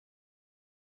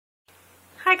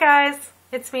Hi guys,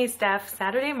 it's me, Steph.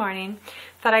 Saturday morning.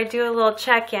 Thought I'd do a little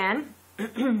check-in.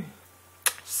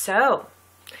 So,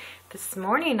 this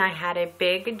morning I had a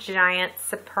big giant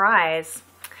surprise.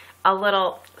 A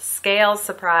little scale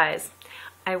surprise.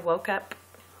 I woke up,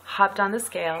 hopped on the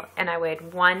scale, and I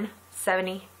weighed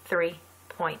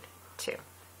 173.2.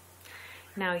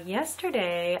 Now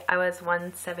yesterday I was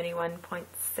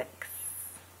 171.6.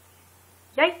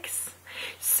 Yikes.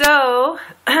 So,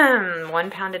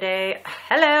 1 pound a day,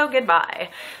 hello, goodbye.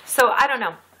 So, I don't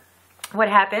know what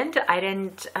happened. I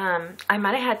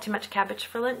might have had too much cabbage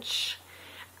for lunch.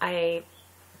 I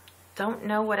don't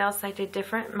know what else I did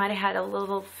different. Might have had a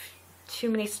little too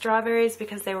many strawberries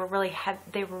because they were really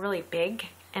big,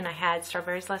 and I had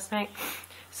strawberries last night.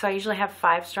 So I usually have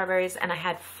 5 strawberries, and I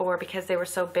had 4 because they were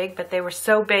so big, but they were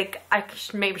so big, I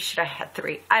maybe should have had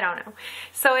 3. I don't know.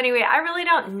 So anyway, I really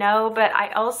don't know, but I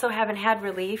also haven't had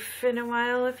relief in a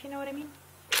while, if you know what I mean,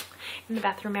 in the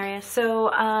bathroom area. So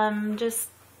just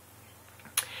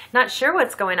not sure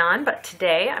what's going on, but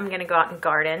today I'm going to go out and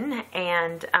garden,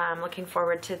 and I'm looking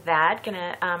forward to that. Going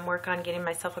to work on getting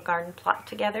myself a garden plot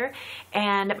together.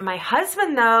 And my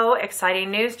husband, though, exciting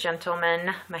news,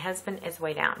 gentlemen, my husband is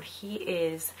way down. He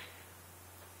is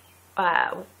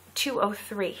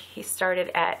 203. He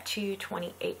started at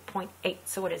 228.8.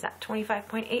 So what is that?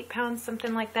 25.8 pounds,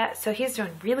 something like that. So he's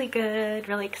doing really good,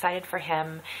 really excited for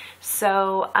him.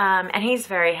 So, and he's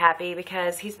very happy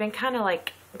because he's been kind of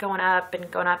like going up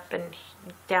and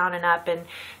down and up, and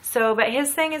so, but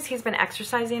his thing is he's been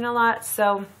exercising a lot,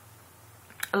 so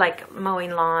like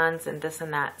mowing lawns and this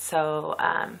and that, so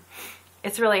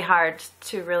it's really hard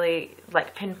to really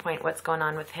like pinpoint what's going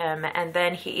on with him. And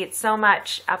then he eats so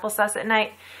much applesauce at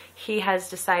night, he has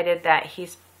decided that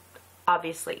he's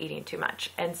obviously eating too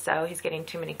much, and so he's getting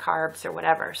too many carbs or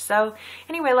whatever. So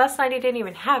anyway, last night he didn't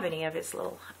even have any of his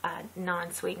little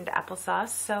non-sweetened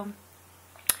applesauce. So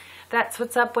that's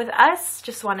what's up with us.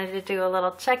 Just wanted to do a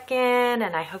little check-in,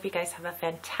 and I hope you guys have a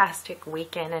fantastic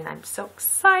weekend, and I'm so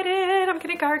excited. I'm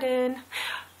gonna garden.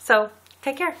 So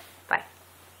take care.